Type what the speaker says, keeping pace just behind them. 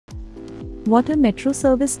Water Metro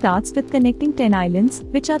service starts with connecting 10 islands,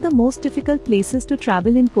 which are the most difficult places to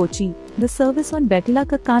travel in Kochi. The service on Vyttila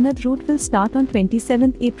Kakkanad route will start on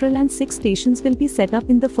 27 April and 6 stations will be set up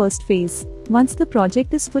in the first phase. Once the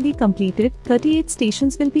project is fully completed, 38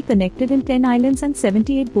 stations will be connected in 10 islands and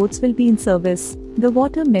 78 boats will be in service. The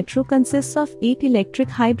Water Metro consists of 8 electric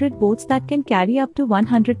hybrid boats that can carry up to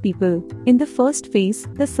 100 people. In the first phase,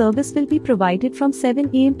 the service will be provided from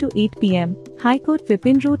 7 am to 8 pm. High Court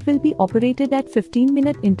Vipin route will be operated at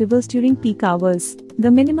 15-minute intervals during peak hours.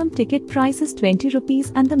 The minimum ticket price is 20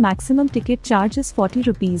 rupees and the maximum ticket charge is 40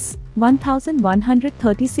 rupees.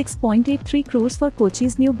 1,136.83 crores for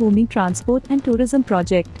Kochi's new booming transport and tourism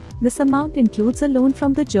project. This amount includes a loan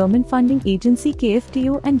from the German funding agency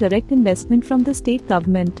KfTO and direct investment from the state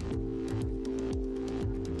government.